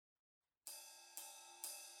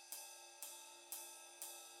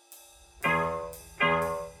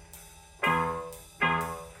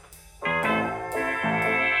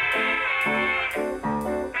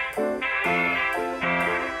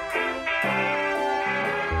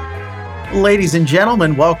Ladies and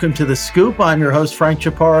gentlemen, welcome to The Scoop. I'm your host, Frank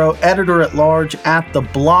Chaparro, editor-at-large at The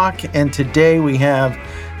Block, and today we have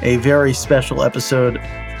a very special episode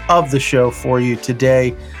of the show for you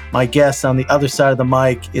today. My guest on the other side of the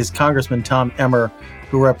mic is Congressman Tom Emmer,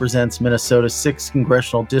 who represents Minnesota's 6th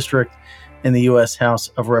Congressional District in the U.S. House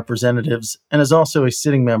of Representatives and is also a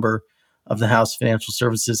sitting member of the House Financial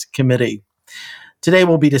Services Committee. Today,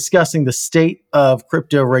 we'll be discussing the state of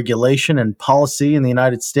crypto regulation and policy in the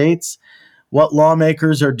United States, what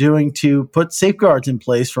lawmakers are doing to put safeguards in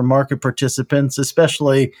place for market participants,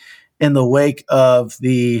 especially in the wake of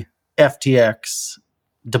the FTX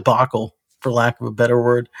debacle, for lack of a better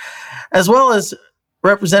word, as well as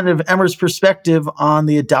Representative Emmer's perspective on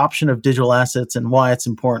the adoption of digital assets and why it's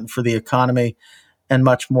important for the economy and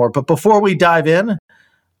much more. But before we dive in,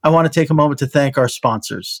 I want to take a moment to thank our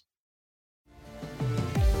sponsors.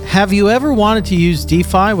 Have you ever wanted to use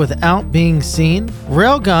DeFi without being seen?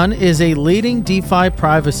 Railgun is a leading DeFi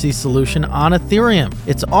privacy solution on Ethereum.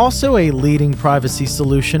 It's also a leading privacy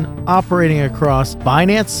solution operating across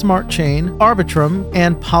Binance Smart Chain, Arbitrum,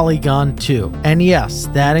 and Polygon 2. And yes,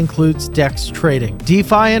 that includes DEX trading.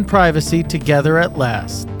 DeFi and privacy together at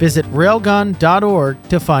last. Visit railgun.org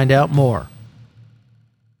to find out more.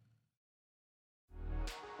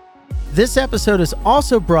 This episode is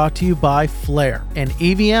also brought to you by Flare, an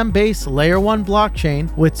EVM-based Layer 1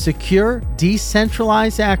 blockchain with secure,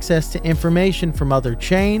 decentralized access to information from other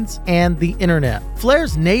chains and the internet.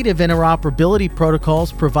 Flare's native interoperability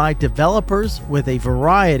protocols provide developers with a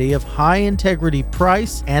variety of high-integrity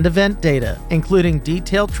price and event data, including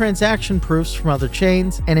detailed transaction proofs from other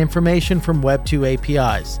chains and information from Web2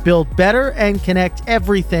 APIs. Build better and connect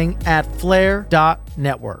everything at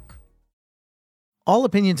flare.network. All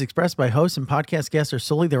opinions expressed by hosts and podcast guests are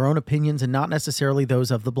solely their own opinions and not necessarily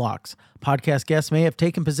those of the blocks. Podcast guests may have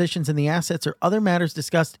taken positions in the assets or other matters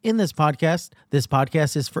discussed in this podcast. This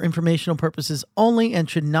podcast is for informational purposes only and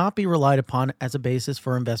should not be relied upon as a basis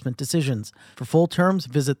for investment decisions. For full terms,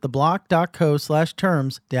 visit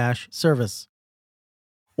theblock.co/terms-service.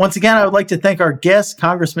 Once again, I would like to thank our guest,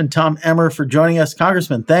 Congressman Tom Emmer, for joining us.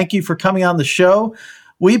 Congressman, thank you for coming on the show.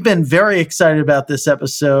 We've been very excited about this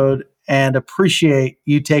episode and appreciate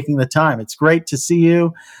you taking the time. It's great to see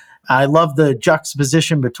you. I love the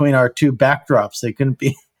juxtaposition between our two backdrops. They couldn't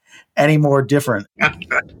be any more different.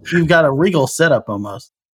 You've got a regal setup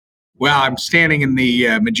almost. Well, I'm standing in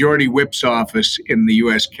the Majority Whip's office in the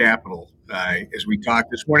U.S. Capitol as we talk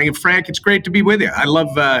this morning. And Frank, it's great to be with you. I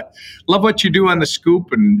love what you do on The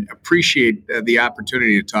Scoop and appreciate the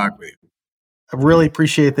opportunity to talk with you. I really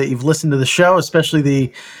appreciate that you've listened to the show, especially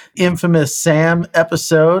the infamous Sam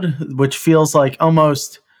episode, which feels like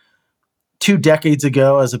almost 2 decades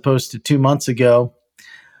ago as opposed to 2 months ago.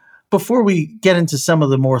 Before we get into some of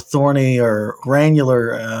the more thorny or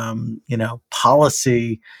granular,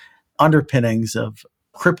 policy underpinnings of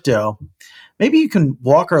crypto, maybe you can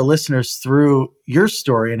walk our listeners through your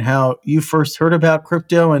story and how you first heard about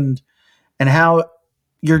crypto and how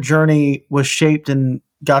your journey was shaped and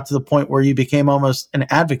got to the point where you became almost an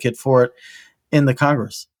advocate for it in the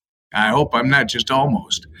Congress. I hope I'm not just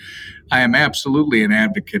almost. I am absolutely an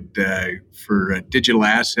advocate for digital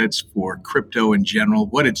assets, for crypto in general,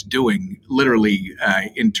 what it's doing literally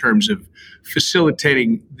in terms of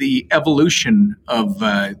facilitating the evolution of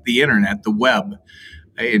the internet, the web,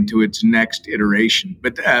 into its next iteration.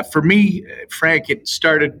 But for me, Frank, it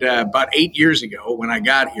started about 8 years ago when I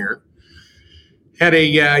got here. Had a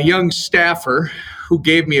young staffer who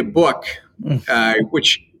gave me a book,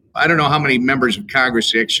 which I don't know how many members of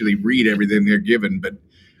Congress actually read everything they're given, but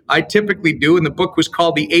I typically do. And the book was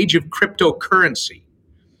called The Age of Cryptocurrency.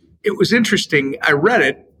 It was interesting. I read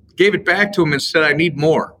it, gave it back to him and said, I need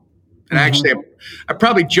more. And actually, I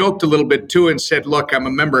probably joked a little bit too and said, look, I'm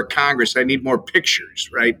a member of Congress. I need more pictures,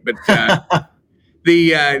 right? But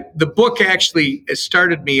the book actually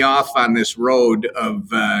started me off on this road of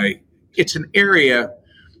it's an area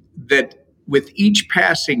that with each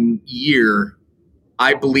passing year,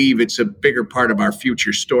 I believe it's a bigger part of our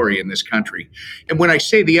future story in this country. And when I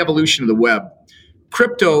say the evolution of the web,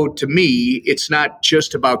 crypto, to me, it's not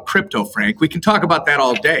just about crypto, Frank. We can talk about that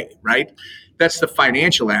all day, right? That's the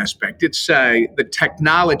financial aspect. It's the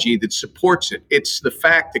technology that supports it. It's the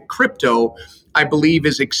fact that crypto, I believe,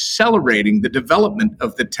 is accelerating the development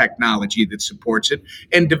of the technology that supports it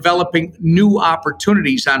and developing new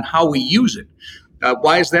opportunities on how we use it.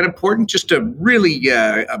 Why is that important? Just to really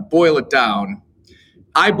boil it down,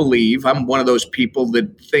 I believe I'm one of those people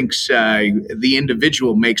that thinks the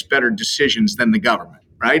individual makes better decisions than the government,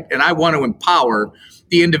 right? And I want to empower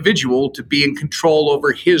the individual to be in control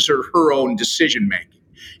over his or her own decision making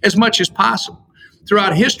as much as possible.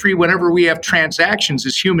 throughout history, whenever we have transactions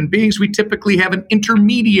as human beings, we typically have an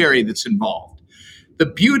intermediary that's involved. The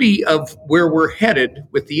beauty of where we're headed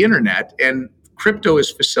with the internet, and crypto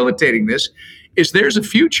is facilitating this, is there's a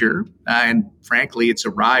future, and frankly, it's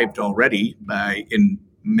arrived already in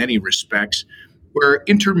many respects, where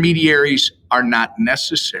intermediaries are not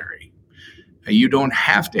necessary. You don't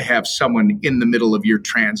have to have someone in the middle of your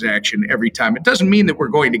transaction every time. It doesn't mean that we're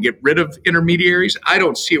going to get rid of intermediaries. I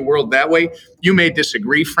don't see a world that way. You may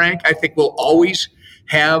disagree, Frank. I think we'll always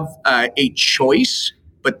have a choice,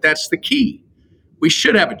 but that's the key. We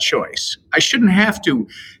should have a choice. I shouldn't have to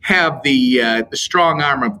have the strong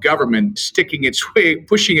arm of government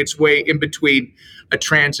pushing its way in between a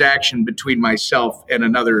transaction between myself and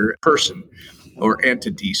another person or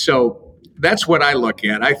entity. So that's what I look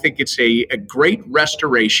at. I think it's a great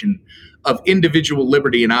restoration of individual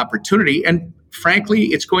liberty and opportunity. And frankly,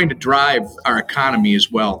 it's going to drive our economy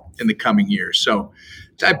as well in the coming years. So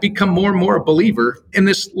I've become more and more a believer in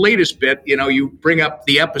this latest bit. You bring up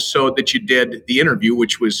the episode that you did, the interview,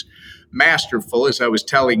 which was masterful, as I was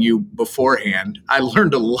telling you beforehand. I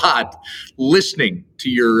learned a lot listening to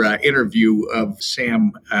your interview of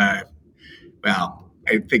Sam. I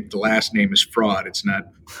think the last name is Fraud. It's not.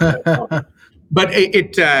 But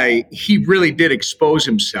he really did expose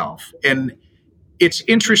himself. And it's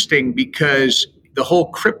interesting because the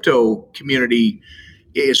whole crypto community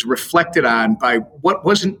is reflected on by what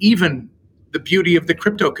wasn't even the beauty of the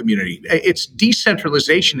crypto community. It's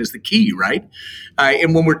decentralization is the key, right?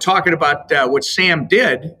 And when we're talking about what Sam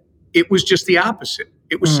did, it was just the opposite.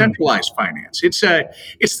 It was centralized finance. It's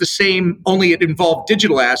the same, only it involved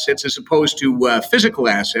digital assets as opposed to physical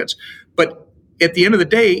assets. But at the end of the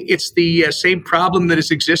day, it's the same problem that has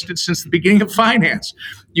existed since the beginning of finance.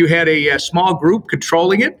 You had a small group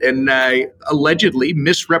controlling it and allegedly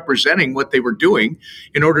misrepresenting what they were doing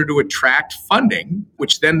in order to attract funding,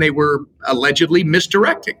 which then they were allegedly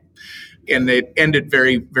misdirecting. And it ended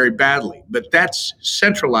very, very badly. But that's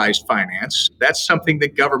centralized finance. That's something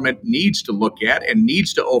that government needs to look at and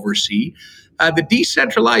needs to oversee. The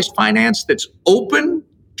decentralized finance that's open,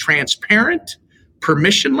 transparent,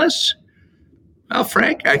 permissionless. Well,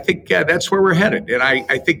 Frank, I think that's where we're headed. And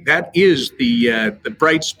I think that is the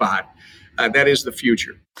bright spot. That is the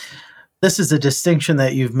future. This is a distinction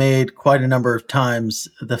that you've made quite a number of times.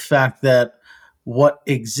 The fact that what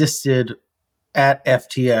existed at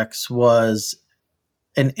FTX was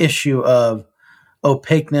an issue of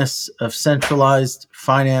opaqueness, of centralized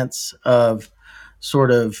finance, of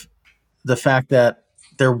sort of the fact that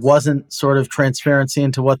there wasn't sort of transparency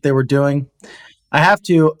into what they were doing. I have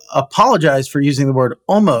to apologize for using the word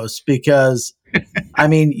almost because,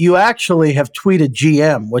 you actually have tweeted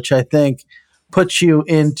GM, which I think puts you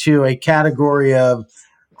into a category of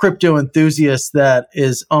crypto enthusiast that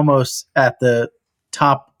is almost at the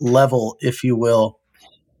top level, if you will.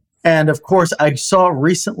 And of course, I saw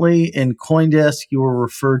recently in CoinDesk, you were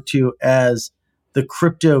referred to as the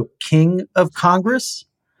crypto king of Congress.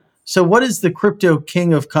 So what is the crypto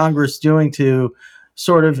king of Congress doing to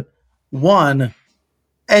sort of, one,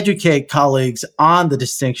 educate colleagues on the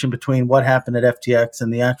distinction between what happened at FTX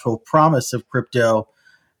and the actual promise of crypto,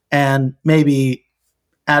 and maybe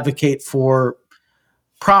advocate for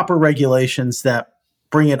proper regulations that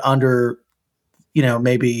bring it under,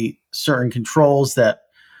 maybe certain controls that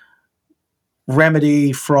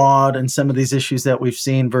remedy fraud and some of these issues that we've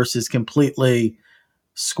seen versus completely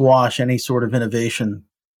squash any sort of innovation?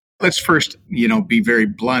 Let's first, be very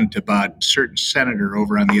blunt about a certain senator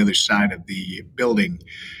over on the other side of the building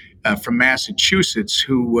from Massachusetts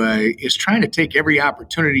who is trying to take every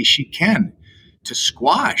opportunity she can to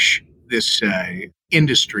squash this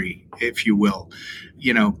industry, if you will.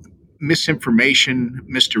 Misinformation,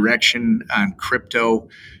 misdirection on crypto.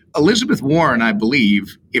 Elizabeth Warren, I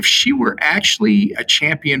believe, if she were actually a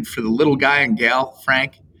champion for the little guy and gal,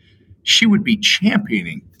 Frank, she would be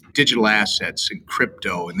championing digital assets and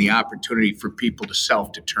crypto and the opportunity for people to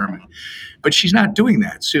self-determine. But she's not doing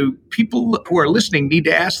that. So people who are listening need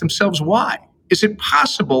to ask themselves why. Is it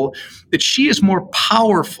possible that she is more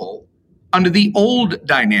powerful under the old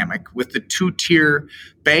dynamic with the two-tier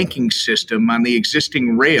banking system on the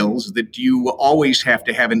existing rails, that you always have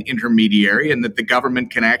to have an intermediary and that the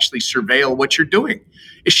government can actually surveil what you're doing?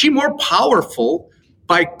 Is she more powerful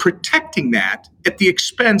by protecting that at the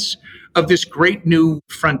expense of this great new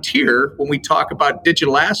frontier when we talk about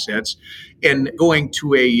digital assets and going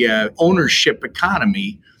to a ownership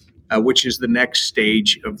economy, which is the next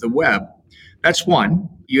stage of the web? That's one.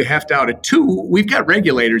 You have to out it. Two, we've got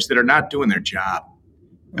regulators that are not doing their job.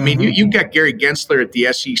 I mean, you've got Gary Gensler at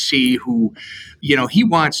the SEC who, he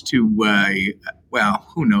wants to well,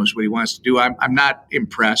 who knows what he wants to do. I'm not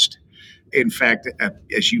impressed. In fact,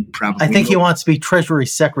 as you probably I think he know, wants to be Treasury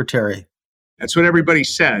Secretary. that's what everybody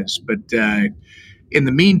says. But in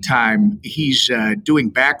the meantime, he's doing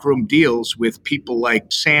backroom deals with people like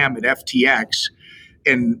Sam at FTX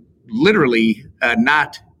and literally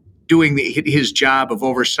not doing his job of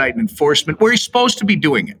oversight and enforcement where he's supposed to be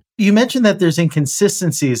doing it. You mentioned that there's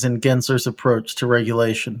inconsistencies in Gensler's approach to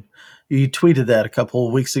regulation. You tweeted that a couple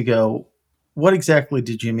of weeks ago. What exactly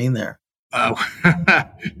did you mean there?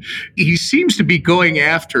 He seems to be going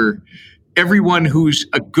after everyone who's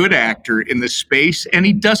a good actor in the space, and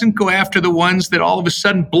he doesn't go after the ones that all of a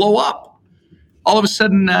sudden blow up. All of a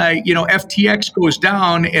sudden, FTX goes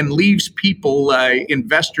down and leaves people,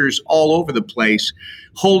 investors all over the place,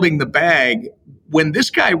 holding the bag. When this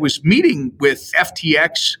guy was meeting with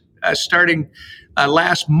FTX starting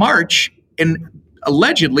last March, and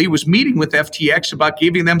allegedly was meeting with FTX about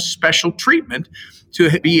giving them special treatment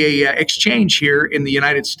to be a exchange here in the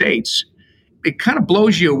United States, it kind of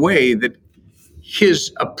blows you away that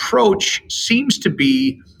his approach seems to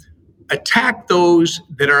be attack those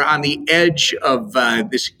that are on the edge of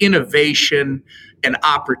this innovation and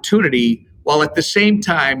opportunity, while at the same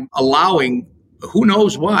time allowing, who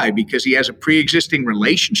knows why, because he has a pre-existing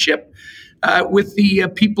relationship with the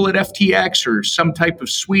people at FTX or some type of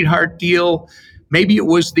sweetheart deal. Maybe it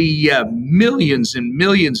was the millions and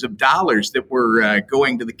millions of dollars that were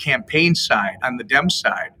going to the campaign side, on the Dem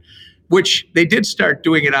side, which they did start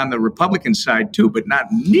doing it on the Republican side too, but not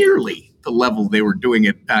nearly the level they were doing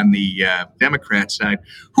it on the Democrat side.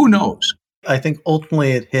 Who knows? I think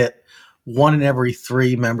ultimately it hit 1 in every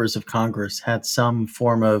 3 members of Congress had some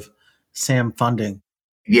form of SAM funding.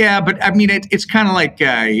 Yeah, but I mean, it's kind of like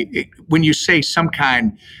when you say some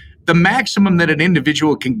kind, the maximum that an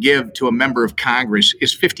individual can give to a member of Congress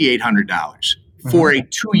is $5,800 for a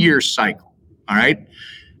 2-year cycle. All right.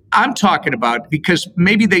 I'm talking about because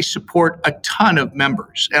maybe they support a ton of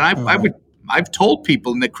members. And I've told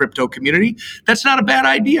people in the crypto community, that's not a bad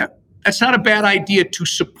idea. That's not a bad idea to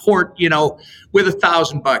support, with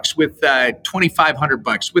 $1,000, with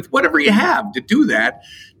 $2,500, with whatever you have to do that,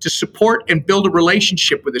 to support and build a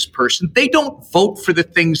relationship with this person. They don't vote for the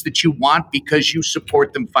things that you want because you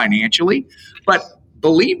support them financially. But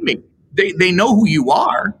believe me, they know who you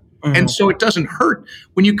are. Mm-hmm. And so it doesn't hurt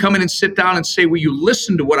when you come in and sit down and say, will you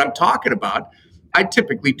listen to what I'm talking about? I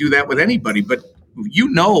typically do that with anybody, but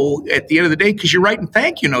at the end of the day, because you're writing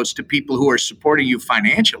thank you notes to people who are supporting you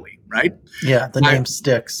financially, right? Yeah, the name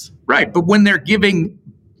sticks. Right. But when they're giving,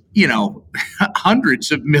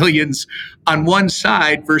 hundreds of millions on one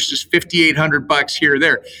side versus $5,800 here or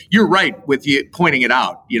there, you're right with you pointing it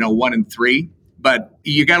out, 1 in 3. But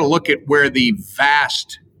you got to look at where the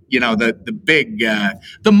vast, the big,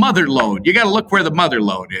 the mother lode, you got to look where the mother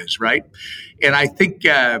lode is, right? And I think,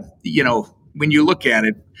 when you look at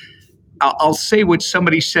it, I'll say what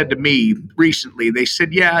somebody said to me recently. They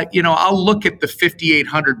said, yeah, I'll look at the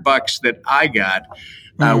 $5,800 that I got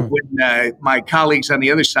when my colleagues on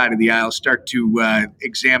the other side of the aisle start to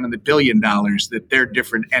examine the $1 billion that their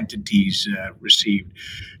different entities received.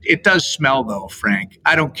 It does smell, though, Frank.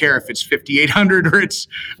 I don't care if it's 5,800 or it's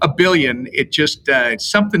 $1 billion. It just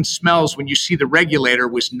something smells when you see the regulator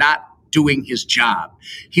was not doing his job.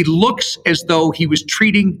 He looks as though he was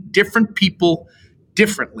treating different people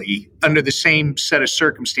differently under the same set of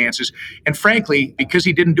circumstances. And frankly, because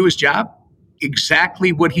he didn't do his job,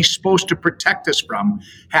 exactly what he's supposed to protect us from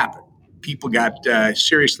happened. People got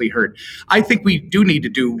seriously hurt. I think we do need to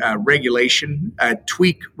do regulation,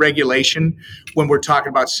 tweak regulation when we're talking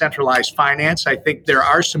about centralized finance. I think there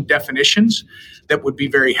are some definitions that would be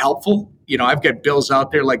very helpful. I've got bills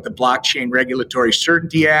out there like the Blockchain Regulatory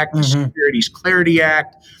Certainty Act, the Securities Clarity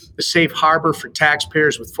Act, the Safe Harbor for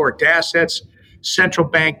Taxpayers with Forked Assets, Central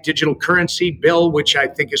Bank Digital Currency Bill, which I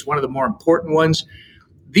think is one of the more important ones.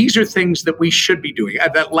 These are things that we should be doing.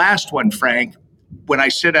 That last one, Frank, when I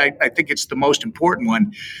said I think it's the most important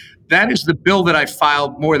one, that is the bill that I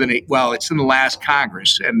filed it's in the last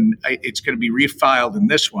Congress, and it's going to be refiled in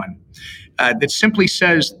this one, that simply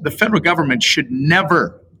says the federal government should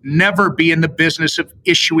never be in the business of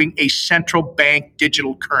issuing a central bank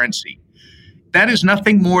digital currency. That is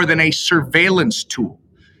nothing more than a surveillance tool.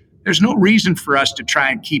 There's no reason for us to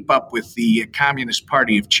try and keep up with the Communist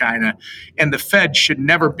Party of China, and the Fed should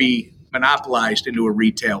never be monopolized into a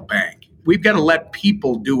retail bank. We've got to let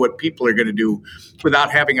people do what people are going to do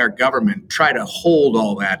without having our government try to hold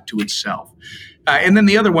all that to itself. And then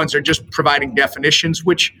the other ones are just providing definitions,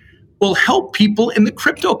 which will help people in the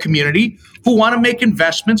crypto community who want to make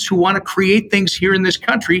investments, who want to create things here in this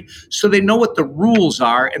country so they know what the rules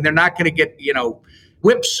are and they're not going to get,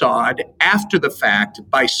 whipsawed after the fact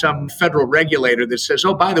by some federal regulator that says,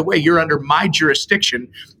 oh, by the way, you're under my jurisdiction,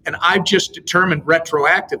 and I've just determined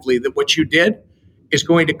retroactively that what you did is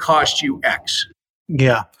going to cost you X.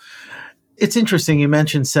 Yeah. It's interesting. You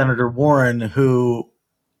mentioned Senator Warren, who,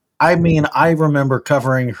 I remember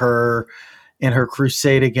covering her in her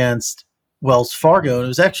crusade against Wells Fargo. And it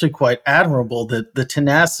was actually quite admirable that the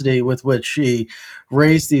tenacity with which she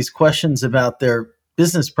raised these questions about their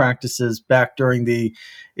business practices back during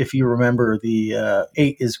if you remember, the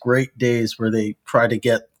 8 is Great days, where they try to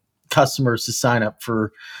get customers to sign up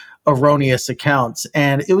for erroneous accounts.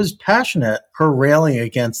 And it was passionate, her railing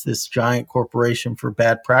against this giant corporation for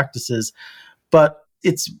bad practices. But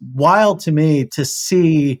it's wild to me to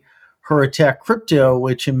see her attack crypto,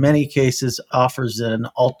 which in many cases offers an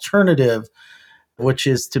alternative, which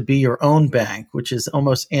is to be your own bank, which is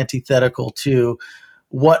almost antithetical to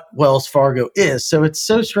what Wells Fargo is. So it's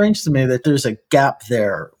so strange to me that there's a gap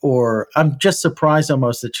there, or I'm just surprised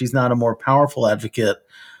almost that she's not a more powerful advocate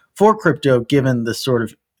for crypto, given the sort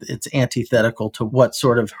of it's antithetical to what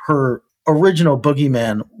sort of her original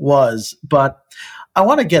boogeyman was. But I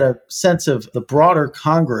want to get a sense of the broader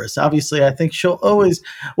Congress. Obviously, I think she'll always,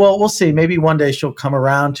 well, we'll see. Maybe one day she'll come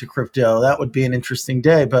around to crypto. That would be an interesting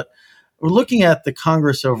day. But we're looking at the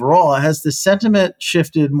Congress overall. Has the sentiment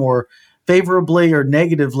shifted more favorably or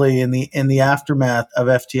negatively in the aftermath of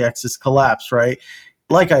FTX's collapse, right?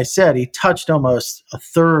 Like I said, he touched almost a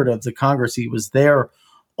third of the Congress. He was there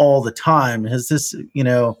all the time. Has this,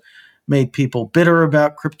 made people bitter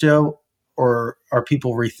about crypto? Or are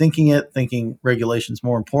people rethinking it, thinking regulation's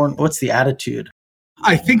more important? What's the attitude?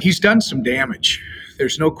 I think he's done some damage.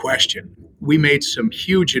 There's no question. We made some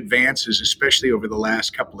huge advances, especially over the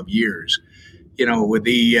last couple of years. With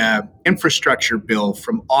the infrastructure bill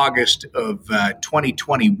from August of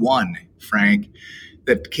 2021, Frank,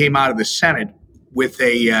 that came out of the Senate with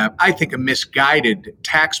I think, a misguided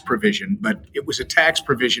tax provision, but it was a tax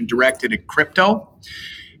provision directed at crypto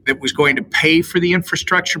that was going to pay for the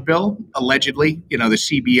infrastructure bill, allegedly. The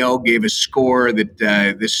CBO gave a score that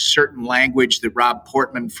this certain language that Rob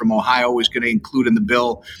Portman from Ohio was going to include in the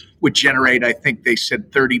bill would generate, I think they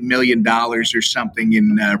said, $30 million or something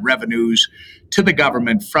in revenues to the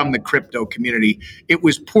government from the crypto community. It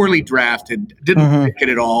was poorly drafted, didn't make it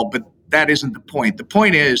at all, but that isn't the point. The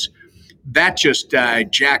point is that just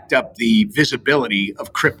jacked up the visibility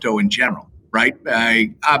of crypto in general. Right?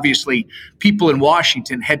 Obviously, people in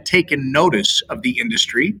Washington had taken notice of the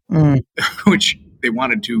industry, which they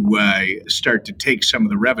wanted to start to take some of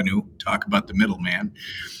the revenue, talk about the middleman.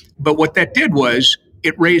 But what that did was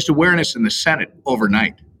it raised awareness in the Senate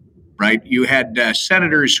overnight, right? You had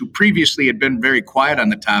senators who previously had been very quiet on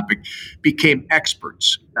the topic became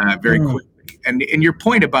experts very quickly. And your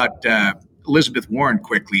point about Elizabeth Warren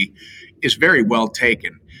quickly is very well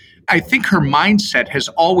taken. I think her mindset has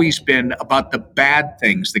always been about the bad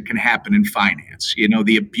things that can happen in finance,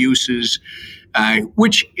 the abuses,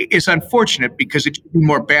 which is unfortunate because it should be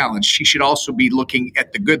more balanced. She should also be looking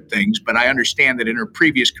at the good things, but I understand that in her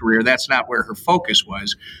previous career, that's not where her focus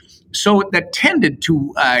was. So that tended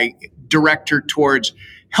to direct her towards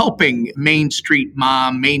helping Main Street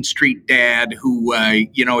mom, Main Street dad, who,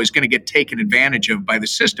 is going to get taken advantage of by the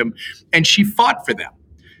system, and she fought for them.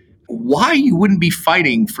 Why you wouldn't be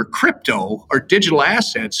fighting for crypto or digital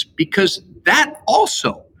assets, because that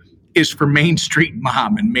also is for Main Street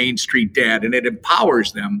mom and Main Street dad, and it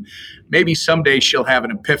empowers them. Maybe someday she'll have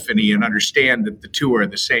an epiphany and understand that the two are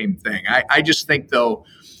the same thing. I just think, though,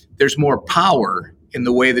 there's more power in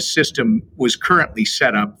the way the system was currently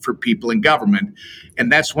set up for people in government. And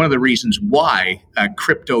that's one of the reasons why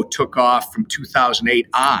crypto took off from 2008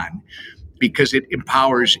 on, because it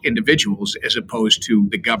empowers individuals as opposed to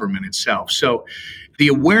the government itself. So the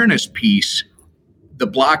awareness piece, the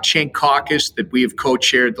blockchain caucus that we have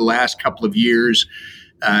co-chaired the last couple of years,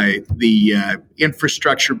 the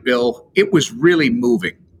infrastructure bill, it was really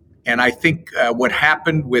moving. And I think what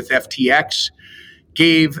happened with FTX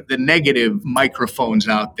gave the negative microphones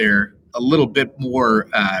out there a little bit more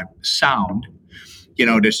sound,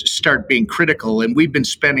 to start being critical. And we've been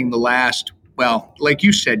spending the last, well, like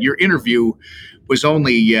you said, your interview was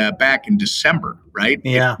only back in December, right?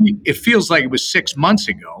 Yeah. It feels like it was 6 months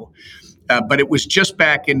ago, but it was just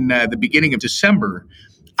back in the beginning of December.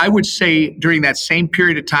 I would say during that same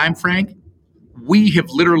period of time, Frank, we have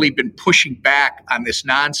literally been pushing back on this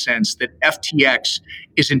nonsense that FTX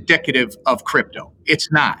is indicative of crypto.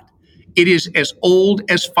 It's not. It is as old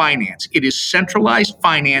as finance. It is centralized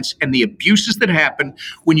finance and the abuses that happen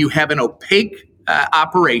when you have an opaque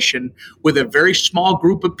operation with a very small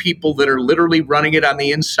group of people that are literally running it on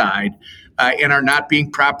the inside and are not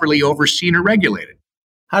being properly overseen or regulated.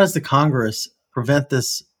 How does the Congress prevent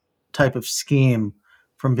this type of scheme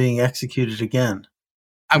from being executed again?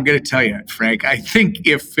 I'm going to tell you, Frank, I think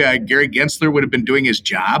if Gary Gensler would have been doing his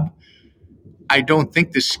job, I don't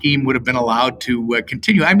think this scheme would have been allowed to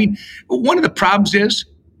continue. I mean, one of the problems is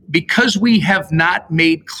because we have not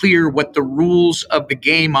made clear what the rules of the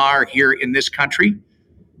game are here in this country,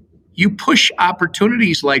 you push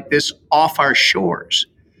opportunities like this off our shores.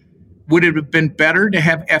 Would it have been better to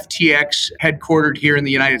have FTX headquartered here in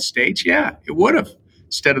the United States? Yeah, it would have,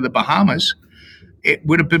 instead of the Bahamas. It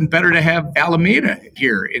would have been better to have Alameda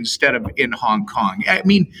here instead of in Hong Kong. I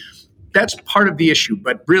mean, that's part of the issue,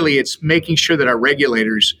 but really it's making sure that our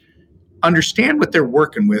regulators understand what they're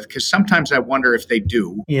working with, because sometimes I wonder if they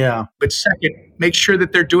do. Yeah. But second, make sure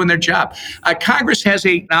that they're doing their job. Congress has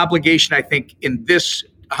an obligation, I think, in this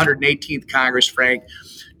 118th Congress, Frank,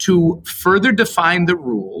 to further define the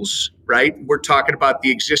rules, right? We're talking about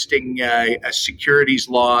the existing securities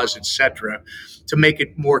laws, et cetera, to make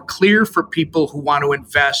it more clear for people who want to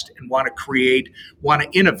invest and want to create, want to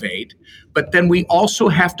innovate. But then we also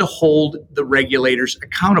have to hold the regulators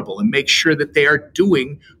accountable and make sure that they are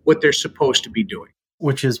doing what they're supposed to be doing.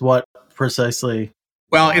 Which is what precisely?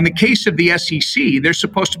 Well, in the case of the SEC, they're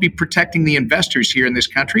supposed to be protecting the investors here in this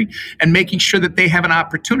country and making sure that they have an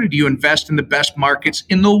opportunity to invest in the best markets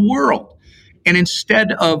in the world. And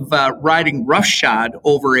instead of riding roughshod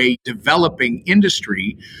over a developing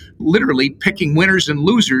industry, literally picking winners and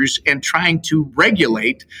losers and trying to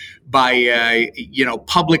regulate by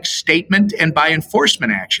public statement and by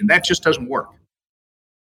enforcement action, that just doesn't work.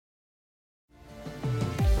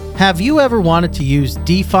 Have you ever wanted to use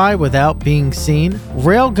DeFi without being seen?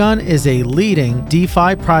 Railgun is a leading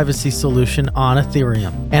DeFi privacy solution on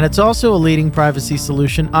Ethereum, and it's also a leading privacy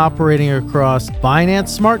solution operating across Binance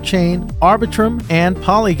Smart Chain, Arbitrum, and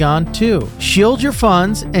Polygon too. Shield your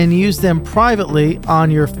funds and use them privately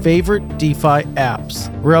on your favorite DeFi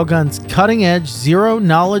apps. Railgun's cutting-edge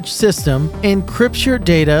zero-knowledge system encrypts your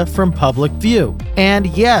data from public view. And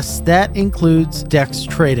yes, that includes DEX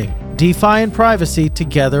trading. DeFi and privacy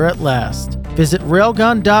together at last. Visit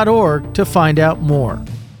railgun.org to find out more.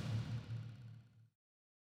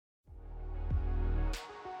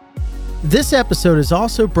 This episode is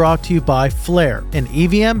also brought to you by Flare, an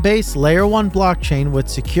EVM-based Layer 1 blockchain with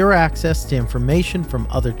secure access to information from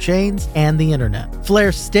other chains and the internet.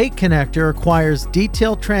 Flare's State Connector acquires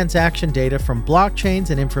detailed transaction data from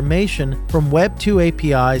blockchains and information from Web2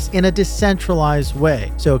 APIs in a decentralized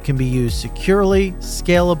way, so it can be used securely,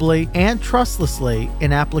 scalably, and trustlessly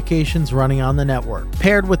in applications running on the network.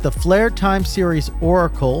 Paired with the Flare Time Series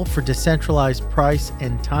Oracle for decentralized price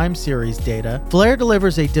and time series data, Flare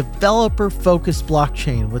delivers a developer-focused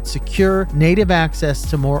blockchain with secure native access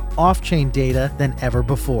to more off-chain data than ever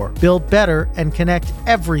before. Build better and connect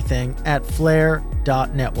everything at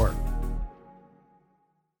flare.network.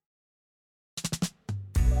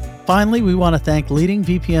 Finally, we want to thank leading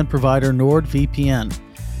VPN provider NordVPN.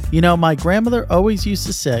 You know, my grandmother always used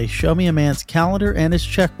to say, show me a man's calendar and his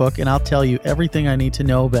checkbook and I'll tell you everything I need to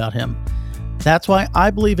know about him. That's why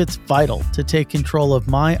I believe it's vital to take control of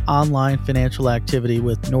my online financial activity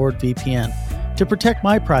with NordVPN to protect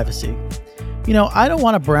my privacy. You know, I don't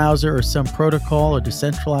want a browser or some protocol or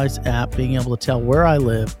decentralized app being able to tell where I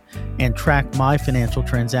live and track my financial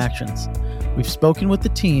transactions. We've spoken with the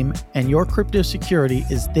team, and your crypto security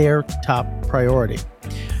is their top priority.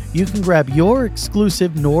 You can grab your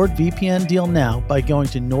exclusive NordVPN deal now by going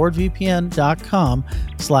to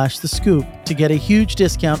nordvpn.com/thescoop to get a huge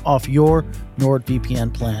discount off your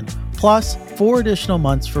NordVPN plan, plus 4 additional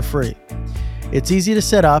months for free. It's easy to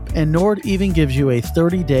set up, and Nord even gives you a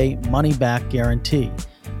 30-day money-back guarantee.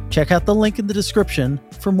 Check out the link in the description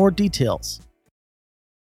for more details.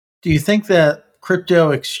 Do you think that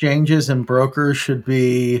crypto exchanges and brokers should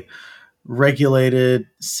be regulated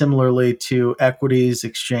similarly to equities,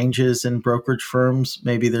 exchanges, and brokerage firms?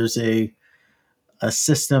 Maybe there's a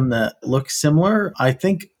system that looks similar. I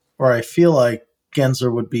think, or I feel like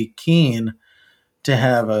Gensler would be keen to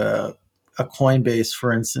have a Coinbase,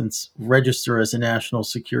 for instance, register as a national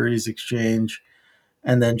securities exchange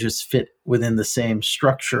and then just fit within the same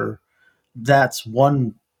structure. That's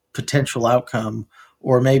one potential outcome.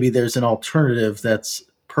 Or maybe there's an alternative that's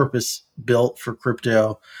purpose built for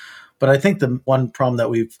crypto. But I think the one problem that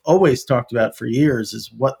we've always talked about for years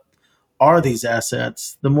is what are these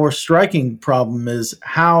assets? The more striking problem is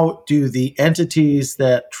how do the entities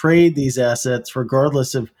that trade these assets,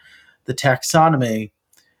 regardless of the taxonomy,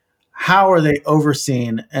 how are they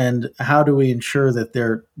overseen, and how do we ensure that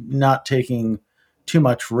they're not taking too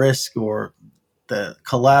much risk or the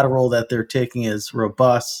collateral that they're taking is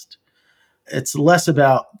robust? It's less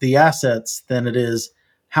about the assets than it is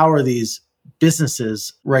how are these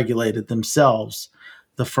businesses regulated themselves,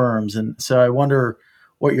 the firms? And so I wonder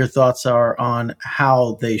what your thoughts are on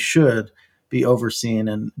how they should be overseen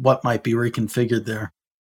and what might be reconfigured there.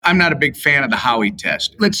 I'm not a big fan of the Howey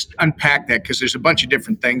test. Let's unpack that because there's a bunch of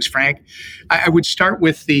different things, Frank. I would start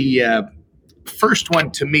with the first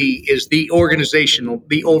one to me is the organizational,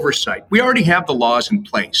 the oversight. We already have the laws in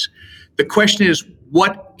place. The question is,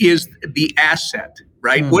 what is the asset,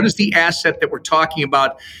 right? What is the asset that we're talking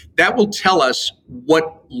about? That will tell us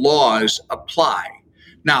what laws apply.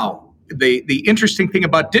 Now, the interesting thing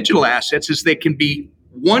about digital assets is they can be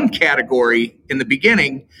one category in the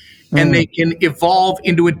beginning and they can evolve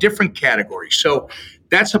into a different category. So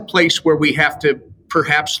that's a place where we have to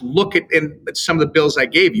perhaps look at, and some of the bills I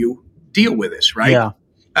gave you deal with this, right? Yeah.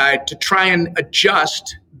 To try and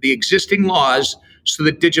adjust the existing laws so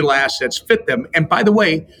that digital assets fit them. And by the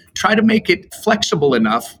way, try to make it flexible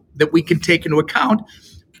enough that we can take into account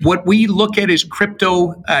what we look at as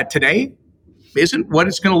crypto today isn't what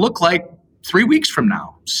it's going to look like 3 weeks from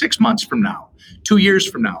now, 6 months from now, 2 years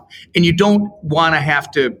from now. And you don't want to have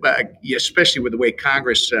to, especially with the way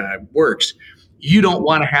Congress works, you don't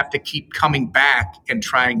want to have to keep coming back and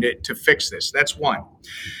trying to fix this. That's one.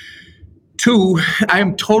 Two, I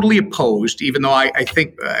am totally opposed, even though I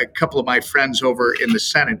think a couple of my friends over in the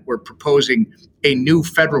Senate were proposing a new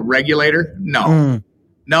federal regulator. No.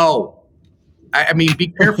 I mean, be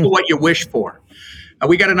careful what you wish for.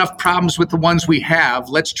 We got enough problems with the ones we have.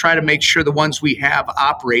 Let's try to make sure the ones we have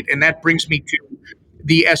operate. And that brings me to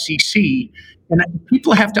the SEC. And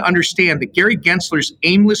people have to understand that Gary Gensler's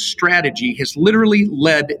aimless strategy has literally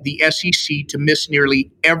led the SEC to miss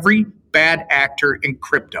nearly every bad actor in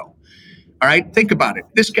crypto. All right, think about it.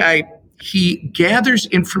 This guy, he gathers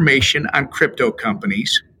information on crypto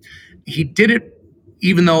companies. He did it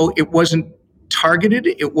even though it wasn't targeted.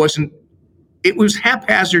 It was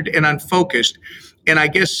haphazard and unfocused. And I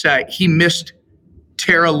guess he missed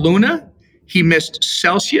Terra Luna, he missed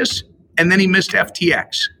Celsius, and then he missed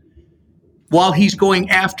FTX while he's going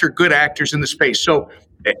after good actors in the space. So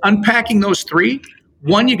unpacking those three,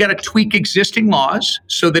 one, you got to tweak existing laws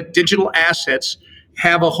so that digital assets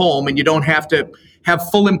have a home and you don't have to have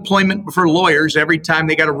full employment for lawyers every time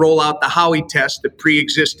they got to roll out the Howey test that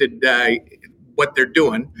pre-existed what they're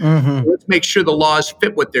doing. Let's make sure the laws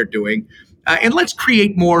fit what they're doing. And let's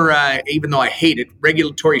create more, even though I hate it,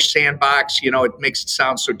 regulatory sandbox. You know, it makes it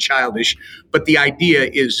sound so childish, but the idea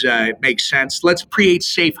is it makes sense. Let's create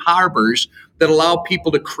safe harbors that allow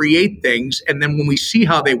people to create things. And then when we see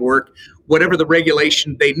how they work, whatever the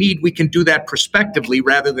regulation they need, we can do that prospectively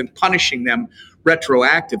rather than punishing them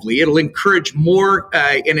retroactively. It'll encourage more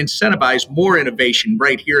and incentivize more innovation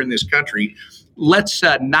right here in this country. Let's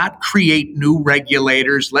not create new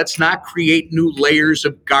regulators. Let's not create new layers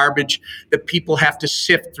of garbage that people have to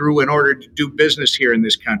sift through in order to do business here in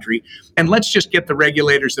this country. And let's just get the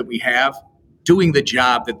regulators that we have doing the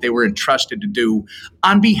job that they were entrusted to do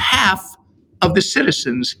on behalf of the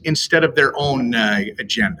citizens instead of their own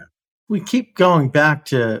agenda. We keep going back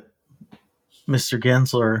to Mr.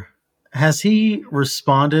 Gensler. Has he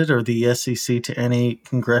responded, or the SEC, to any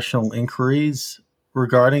congressional inquiries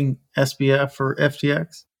regarding SBF or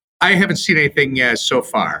FTX? I haven't seen anything so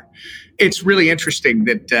far. It's really interesting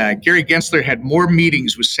that Gary Gensler had more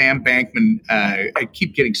meetings with Sam Bankman. I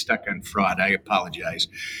keep getting stuck on fraud. I apologize.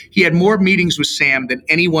 He had more meetings with Sam than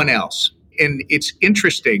anyone else. And it's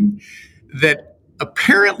interesting that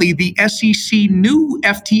apparently the SEC knew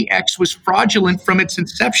FTX was fraudulent from its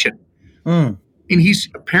inception. And he's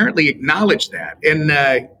apparently acknowledged that.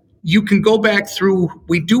 And you can go back through,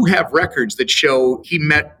 we do have records that show he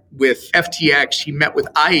met with FTX, he met with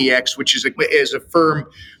IEX, which is a firm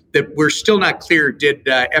that we're still not clear. Did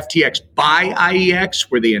FTX buy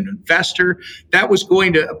IEX? Were they an investor? That was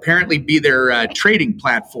going to apparently be their trading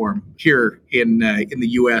platform here in the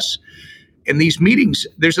U.S. In these meetings,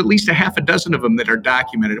 there's at least a half a dozen of them that are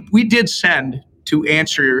documented. We did send, to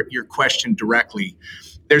answer your question directly,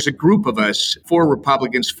 there's a group of us, 4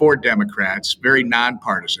 Republicans, 4 Democrats, very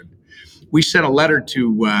nonpartisan. We sent a letter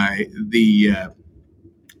to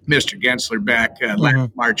Mr. Gensler back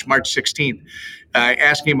last March 16th,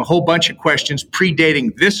 asking him a whole bunch of questions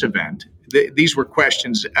predating this event. These were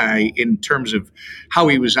questions in terms of how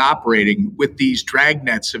he was operating with these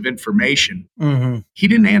dragnets of information. He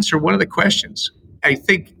didn't answer one of the questions. I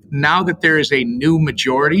think now that there is a new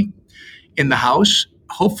majority in the House,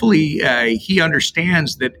 hopefully he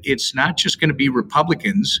understands that it's not just going to be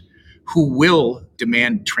Republicans who will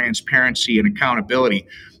demand transparency and accountability,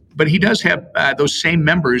 but he does have those same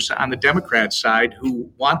members on the Democrat side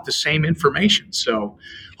who want the same information. So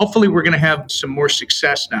hopefully we're going to have some more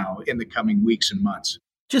success now in the coming weeks and months.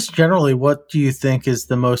 Just generally, what do you think is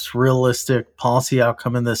the most realistic policy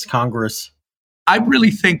outcome in this Congress? I really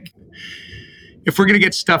think if we're going to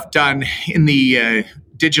get stuff done in the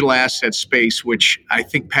digital asset space, which I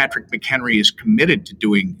think Patrick McHenry is committed to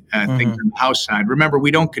doing things on the House side. Remember,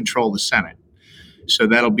 we don't control the Senate. So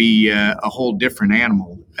that'll be a whole different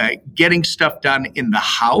animal. Getting stuff done in the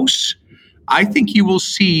House, I think you will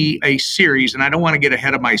see a series, and I don't want to get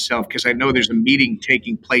ahead of myself because I know there's a meeting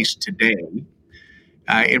taking place today,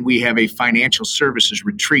 and we have a financial services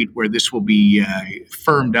retreat where this will be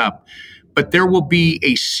firmed up. But there will be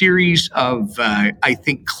a series of, I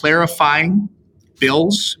think, clarifying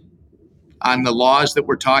bills on the laws that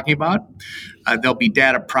we're talking about. There'll be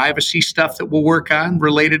data privacy stuff that we'll work on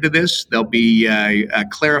related to this. There'll be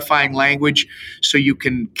clarifying language so you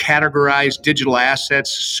can categorize digital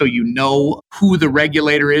assets so you know who the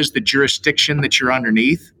regulator is, the jurisdiction that you're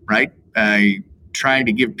underneath, right? Trying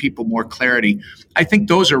to give people more clarity. I think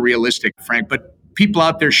those are realistic, Frank, but people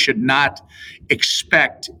out there should not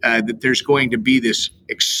expect that there's going to be this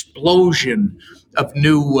explosion of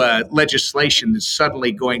new legislation that's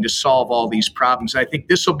suddenly going to solve all these problems. I think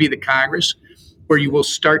this will be the Congress where you will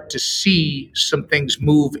start to see some things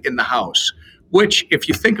move in the House, which, if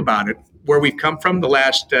you think about it, where we've come from the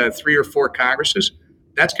last 3 or 4 Congresses,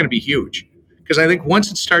 that's going to be huge. Because I think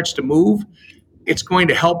once it starts to move, it's going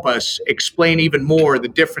to help us explain even more the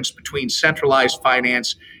difference between centralized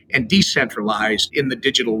finance and decentralized in the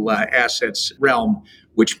digital assets realm,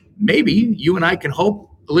 which maybe you and I can hope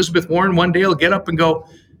Elizabeth Warren one day will get up and go,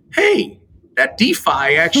 hey, that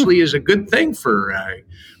DeFi actually is a good thing for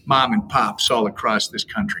mom and pops all across this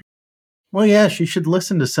country. Well, yeah, she should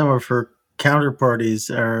listen to some of her counterparties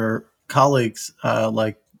or colleagues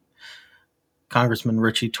like Congressman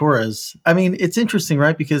Richie Torres. I mean, it's interesting,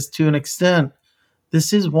 right? Because to an extent,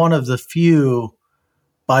 this is one of the few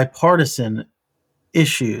bipartisan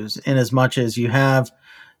issues in as much as you have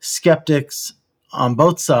skeptics on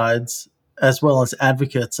both sides as well as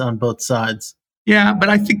advocates on both sides. Yeah, but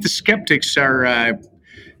I think the skeptics are,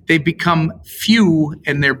 they've become few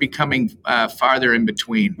and they're becoming farther in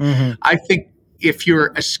between. I think if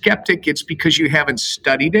you're a skeptic, it's because you haven't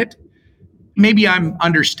studied it. Maybe I'm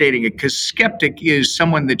understating it because skeptic is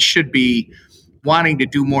someone that should be wanting to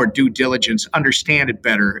do more due diligence, understand it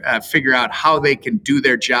better, figure out how they can do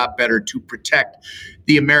their job better to protect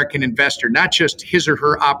the American investor, not just his or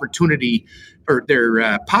her opportunity or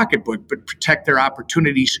their pocketbook, but protect their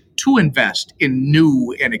opportunities to invest in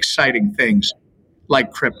new and exciting things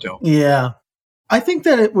like crypto. Yeah. I think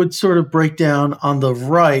that it would sort of break down on the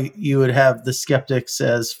right. You would have the skeptics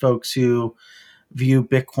as folks who view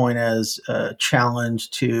Bitcoin as a challenge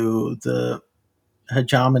to the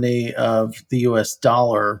hegemony of the US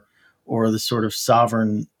dollar or the sort of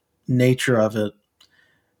sovereign nature of it.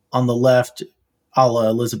 On the left, a la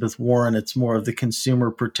Elizabeth Warren, it's more of the consumer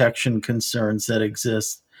protection concerns that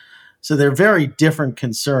exist. So they're very different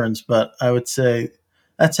concerns, but I would say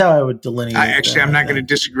that's how I would delineate. I'm not going to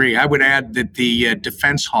disagree. I would add that the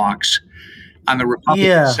defense hawks on the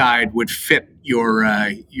Republican side would fit your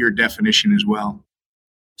definition as well.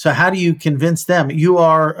 So how do you convince them? You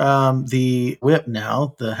are the whip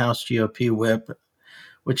now, the House GOP whip,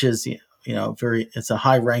 which is it's a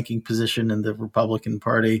high-ranking position in the Republican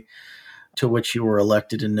Party, to which you were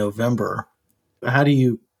elected in November. How do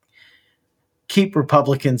you keep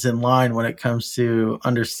Republicans in line when it comes to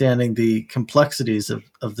understanding the complexities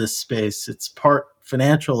of this space? It's part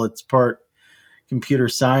financial, it's part computer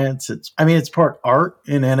science, it's part art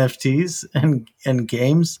in NFTs and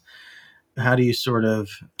games. How do you sort of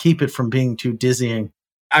keep it from being too dizzying?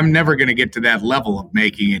 I'm never going to get to that level of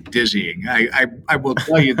making it dizzying. I will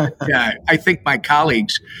tell you that I think my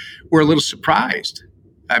colleagues were a little surprised.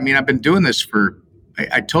 I mean, I've been doing this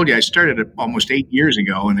I told you I started it almost 8 years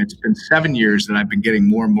ago, and it's been 7 years that I've been getting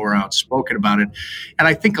more and more outspoken about it. And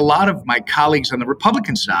I think a lot of my colleagues on the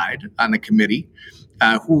Republican side on the committee,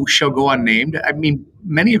 who shall go unnamed, I mean,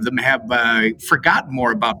 many of them have forgotten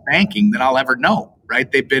more about banking than I'll ever know. Right?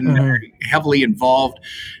 They've been heavily involved.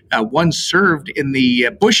 One served in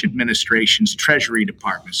the Bush administration's Treasury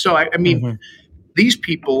Department. So, I mean, these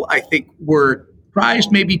people, I think, were surprised,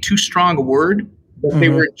 maybe too strong a word, but they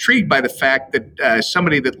were intrigued by the fact that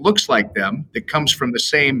somebody that looks like them, that comes from the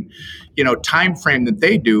same, time frame that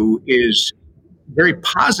they do, is very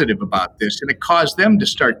positive about this. And it caused them to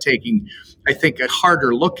start taking, I think, a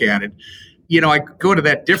harder look at it. I go to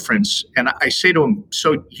that difference and I say to them,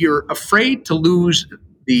 so you're afraid to lose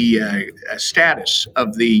the status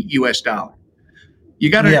of the US dollar.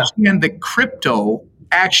 You got to understand that crypto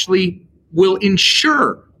actually will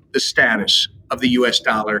ensure the status of the US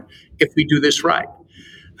dollar if we do this right.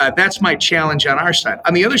 That's my challenge on our side.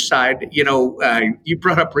 On the other side, you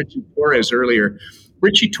brought up Richie Torres earlier.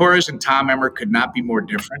 Richie Torres and Tom Emmer could not be more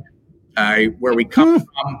different. Where we come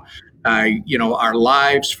from, our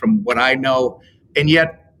lives, from what I know, and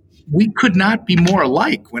yet we could not be more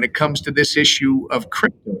alike when it comes to this issue of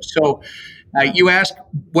crypto. So you ask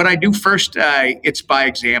what I do first. It's by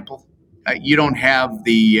example. You don't have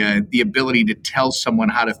the ability to tell someone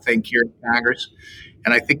how to think here in Congress.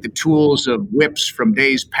 And I think the tools of whips from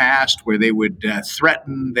days past where they would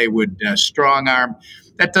threaten, they would strong arm,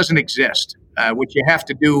 that doesn't exist. What you have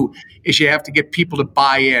to do is you have to get people to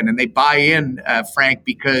buy in. And they buy in, Frank,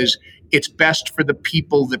 because it's best for the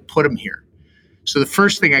people that put them here. So the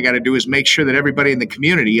first thing I got to do is make sure that everybody in the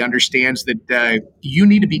community understands that you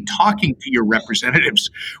need to be talking to your representatives,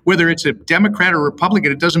 whether it's a Democrat or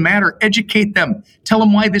Republican, it doesn't matter. Educate them. Tell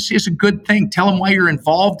them why this is a good thing. Tell them why you're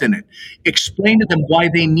involved in it. Explain to them why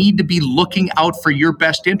they need to be looking out for your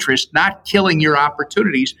best interest, not killing your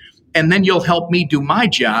opportunities. And then you'll help me do my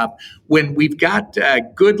job when we've got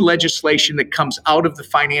good legislation that comes out of the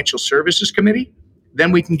Financial Services Committee.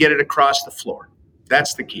 Then we can get it across the floor.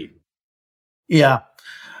 That's the key. Yeah.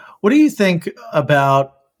 What do you think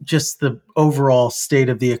about just the overall state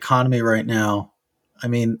of the economy right now? I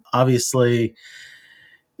mean, obviously,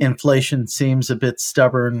 inflation seems a bit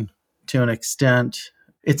stubborn to an extent.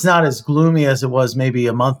 It's not as gloomy as it was maybe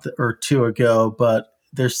a month or two ago, but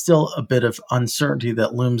there's still a bit of uncertainty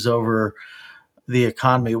that looms over the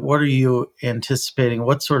economy. What are you anticipating?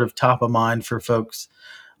 What's sort of top of mind for folks,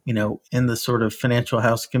 in the sort of Financial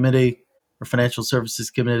House Committee or Financial Services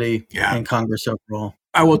Committee and Congress overall?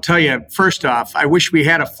 I will tell you, first off, I wish we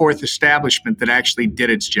had a fourth establishment that actually did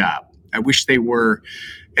its job. I wish they were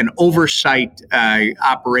an oversight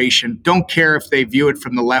operation. Don't care if they view it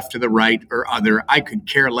from the left or the right or other. I could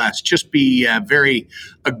care less. Just be very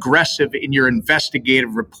aggressive in your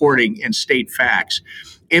investigative reporting and state facts.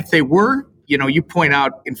 If they were, you point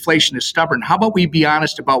out inflation is stubborn. How about we be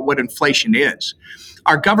honest about what inflation is?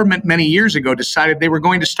 Our government many years ago decided they were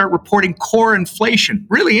going to start reporting core inflation.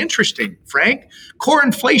 Really interesting, Frank. Core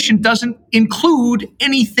inflation doesn't include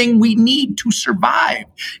anything we need to survive.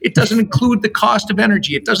 It doesn't include the cost of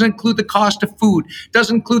energy. It doesn't include the cost of food. It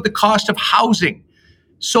doesn't include the cost of housing.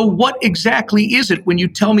 So what exactly is it when you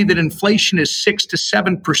tell me that inflation is 6 to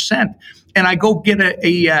 7%? And I go get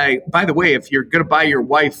by the way, if you're going to buy your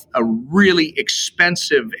wife a really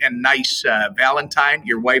expensive and nice Valentine,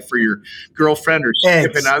 your wife or your girlfriend or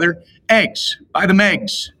significant other, eggs, buy them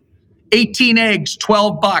eggs. 18 eggs,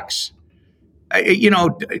 $12.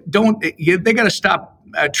 They got to stop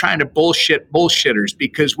trying to bullshitters,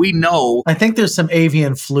 because we know. I think there's some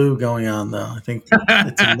avian flu going on, though. I think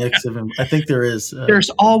it's a mix of them. I think there is. There's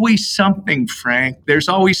always something, Frank. There's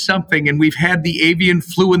always something. And we've had the avian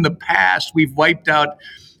flu in the past. We've wiped out,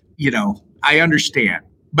 I understand.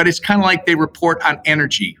 But it's kind of like they report on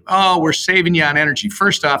energy. Oh, we're saving you on energy.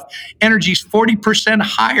 First off, energy's 40%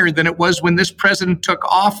 higher than it was when this president took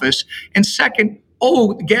office. And second,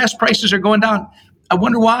 gas prices are going down. I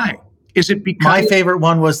wonder why. Is it because my favorite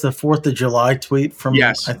one was the 4th of July tweet from,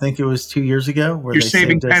 I think it was 2 years ago, where you're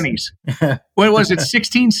saving pennies. What was it?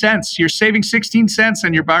 16 cents. You're saving 16 cents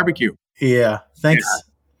on your barbecue. Yeah. Thanks.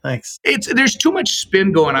 Thanks. There's too much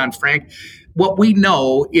spin going on, Frank. What we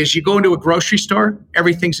know is you go into a grocery store,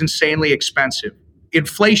 everything's insanely expensive.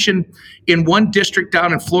 Inflation in one district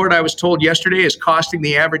down in Florida, I was told yesterday, is costing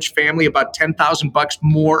the average family about $10,000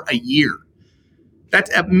 more a year. That's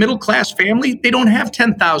a middle-class family. They don't have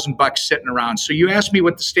 $10,000 sitting around. So you ask me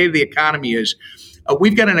what the state of the economy is.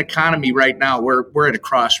 We've got an economy right now where we're at a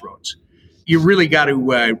crossroads. You really got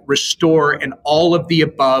to restore an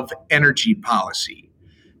all-of-the-above energy policy.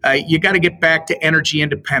 You got to get back to energy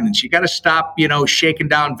independence. You got to stop, shaking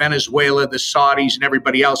down Venezuela, the Saudis, and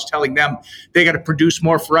everybody else, telling them they got to produce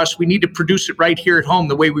more for us. We need to produce it right here at home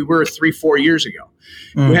the way we were 3-4 years ago.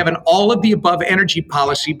 We have an all-of-the-above energy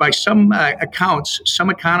policy. By some accounts, some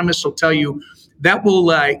economists will tell you that will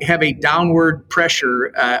have a downward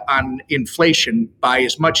pressure on inflation by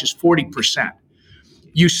as much as 40%.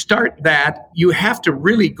 You start that, you have to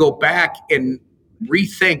really go back and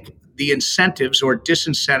rethink the incentives or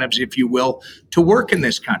disincentives, if you will, to work in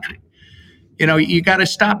this country. You got to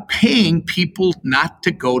stop paying people not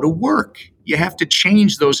to go to work. You have to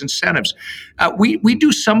change those incentives. We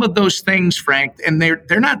do some of those things, Frank, and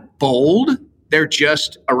they're not bold. They're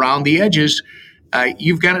just around the edges.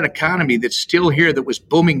 You've got an economy that's still here that was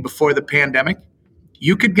booming before the pandemic.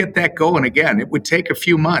 You could get that going again. It would take a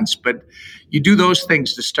few months, but you do those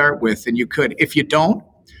things to start with, and you could. If you don't,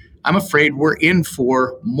 I'm afraid we're in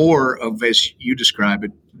for more of, as you describe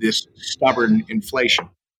it, this stubborn inflation.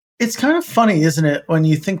 It's kind of funny, isn't it, when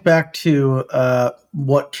you think back to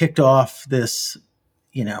what kicked off this,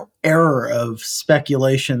 era of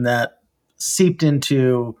speculation that seeped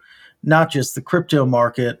into not just the crypto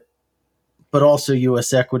market, but also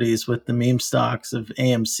U.S. equities with the meme stocks of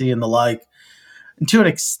AMC and the like. And to an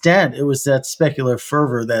extent, it was that speculative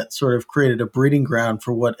fervor that sort of created a breeding ground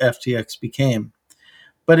for what FTX became.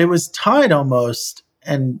 But it was tied almost,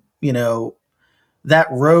 and, that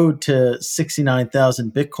road to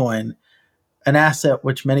 69,000 Bitcoin, an asset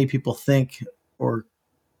which many people think or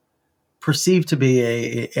perceive to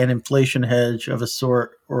be an inflation hedge of a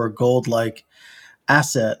sort or a gold-like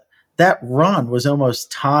asset, that run was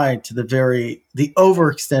almost tied to the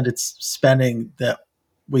overextended spending that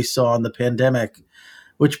we saw in the pandemic,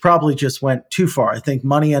 which probably just went too far. I think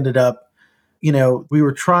money ended up, we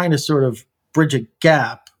were trying to sort of bridge a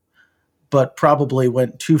gap, but probably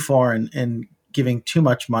went too far in giving too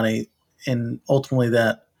much money. And ultimately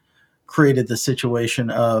that created the situation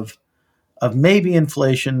of maybe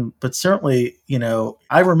inflation, but certainly,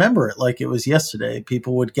 I remember it like it was yesterday.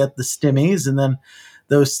 People would get the stimmies, and then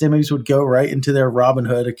those stimmies would go right into their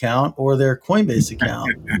Robinhood account or their Coinbase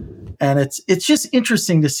account. And it's just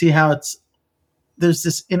interesting to see how there's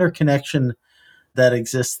this interconnection that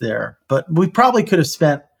exists there. But we probably could have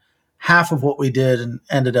spent half of what we did and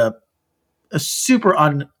ended up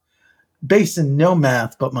based in no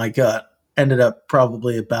math, but my gut ended up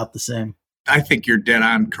probably about the same. I think you're dead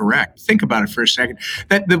on correct. Think about it for a second.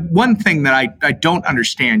 That the one thing that I don't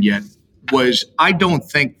understand yet was I don't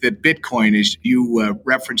think that Bitcoin, as you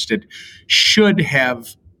referenced it, should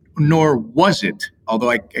have, nor was it,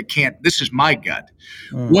 although I can't, this is my gut,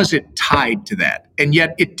 was it tied to that? And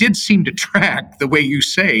yet it did seem to track the way you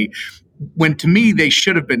say, when to me they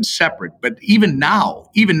should have been separate. But even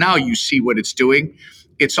now you see what it's doing.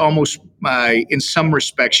 It's almost, in some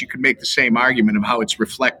respects, you could make the same argument of how it's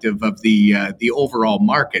reflective of the overall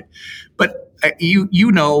market. But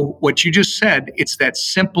you know what you just said. It's that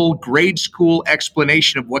simple grade school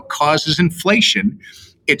explanation of what causes inflation.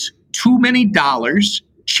 It's too many dollars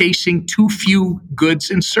chasing too few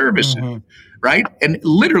goods and services, right? And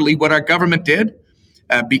literally what our government did,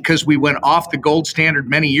 because we went off the gold standard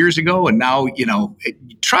many years ago, and now,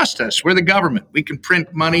 trust us, we're the government. We can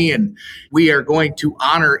print money, and we are going to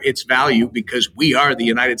honor its value because we are the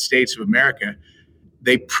United States of America.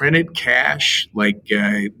 They printed cash like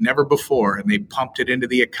never before, and they pumped it into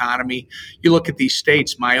the economy. You look at these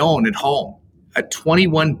states, my own at home, a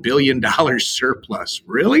 $21 billion surplus.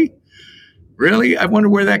 Really? Really? I wonder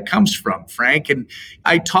where that comes from, Frank. And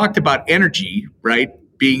I talked about energy, right?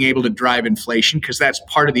 Being able to drive inflation, because that's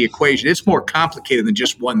part of the equation. It's more complicated than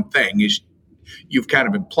just one thing, as you've kind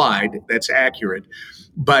of implied. That's accurate.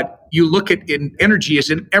 But you look at energy as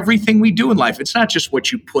in everything we do in life. It's not just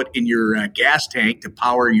what you put in your gas tank to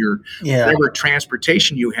power your whatever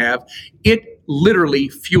transportation you have. It literally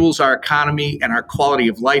fuels our economy and our quality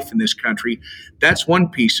of life in this country. That's one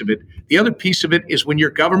piece of it. The other piece of it is when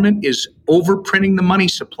your government is overprinting the money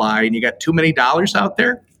supply and you got too many dollars out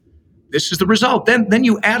there, this is the result. Then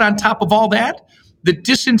you add on top of all that the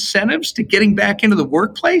disincentives to getting back into the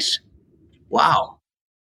workplace. Wow.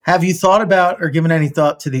 Have you thought about or given any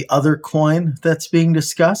thought to the other coin that's being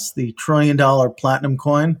discussed, the $1 trillion platinum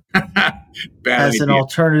coin, as an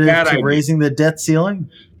alternative to raising the debt ceiling?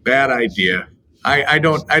 Bad idea. I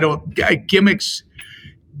don't. Gimmicks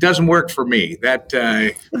doesn't work for me.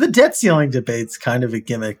 The debt ceiling debate's kind of a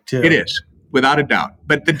gimmick too. It is, without a doubt.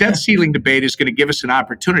 But the debt ceiling debate is going to give us an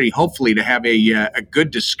opportunity, hopefully, to have a good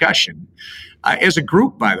discussion. As a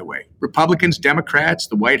group, by the way, Republicans, Democrats,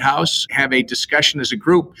 the White House have a discussion as a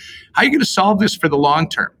group. How are you going to solve this for the long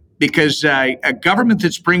term? Because a government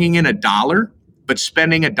that's bringing in $1, but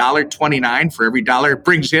spending $1.29 for every dollar it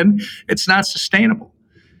brings in, it's not sustainable.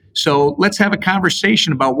 So let's have a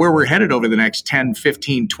conversation about where we're headed over the next 10,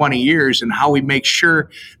 15, 20 years and how we make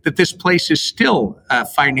sure that this place is still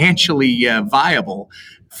financially viable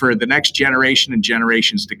for the next generation and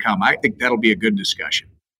generations to come. I think that'll be a good discussion.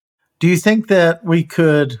 Do you think that we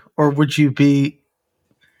could, or would you be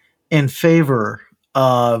in favor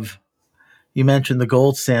of, you mentioned the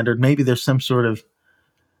gold standard, maybe there's some sort of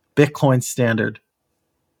Bitcoin standard?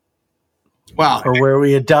 Well, or where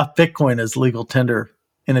we adopt Bitcoin as legal tender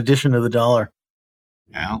in addition to the dollar?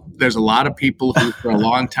 Well, there's a lot of people who for a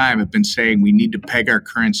long time have been saying we need to peg our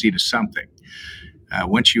currency to something.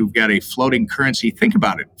 Once you've got a floating currency, think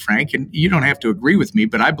about it, Frank, and you don't have to agree with me,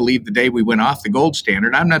 but I believe the day we went off the gold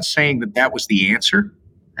standard, I'm not saying that was the answer,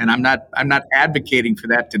 and I'm not advocating for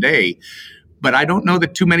that today, But I don't know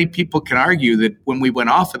that too many people can argue that when we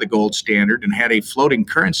went off of the gold standard and had a floating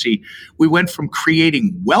currency, we went from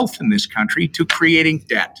creating wealth in this country to creating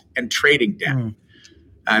debt and trading debt.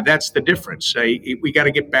 That's the difference. We got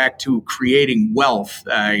to get back to creating wealth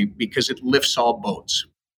because it lifts all boats.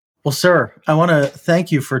 Well, sir, I want to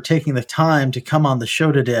thank you for taking the time to come on the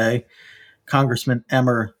show today. Congressman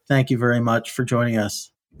Emmer, thank you very much for joining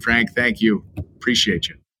us. Frank, thank you. Appreciate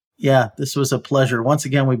you. Yeah, this was a pleasure. Once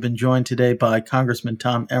again, we've been joined today by Congressman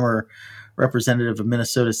Tom Emmer, representative of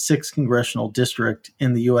Minnesota's 6th Congressional District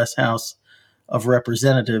in the U.S. House of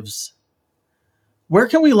Representatives. Where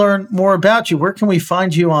can we learn more about you? Where can we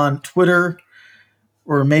find you on Twitter,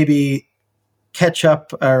 or maybe catch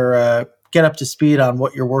up or get up to speed on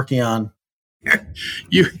what you're working on?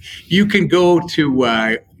 You can go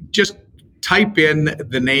to just type in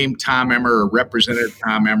the name Tom Emmer or Representative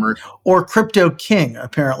Tom Emmer. Or Crypto King,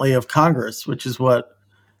 apparently, of Congress, which is what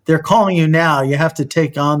they're calling you now. You have to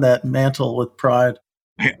take on that mantle with pride.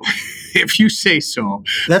 If you say so.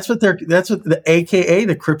 That's what the AKA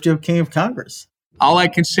the Crypto King of Congress. All I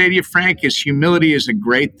can say to you, Frank, is humility is a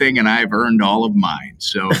great thing, and I've earned all of mine.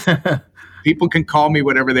 So people can call me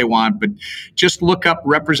whatever they want, but just look up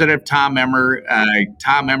Representative Tom Emmer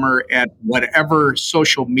at whatever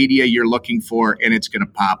social media you're looking for, and it's going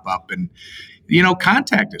to pop up. And,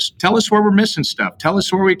 contact us. Tell us where we're missing stuff. Tell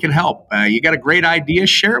us where we can help. You got a great idea,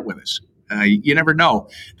 share it with us. You never know.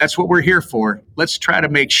 That's what we're here for. Let's try to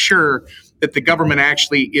make sure that the government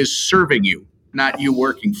actually is serving you, not you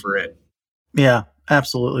working for it. Yeah,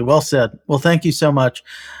 absolutely. Well said. Well, thank you so much.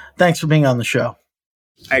 Thanks for being on the show.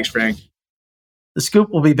 Thanks, Frank. The Scoop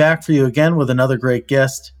will be back for you again with another great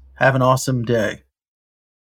guest. Have an awesome day.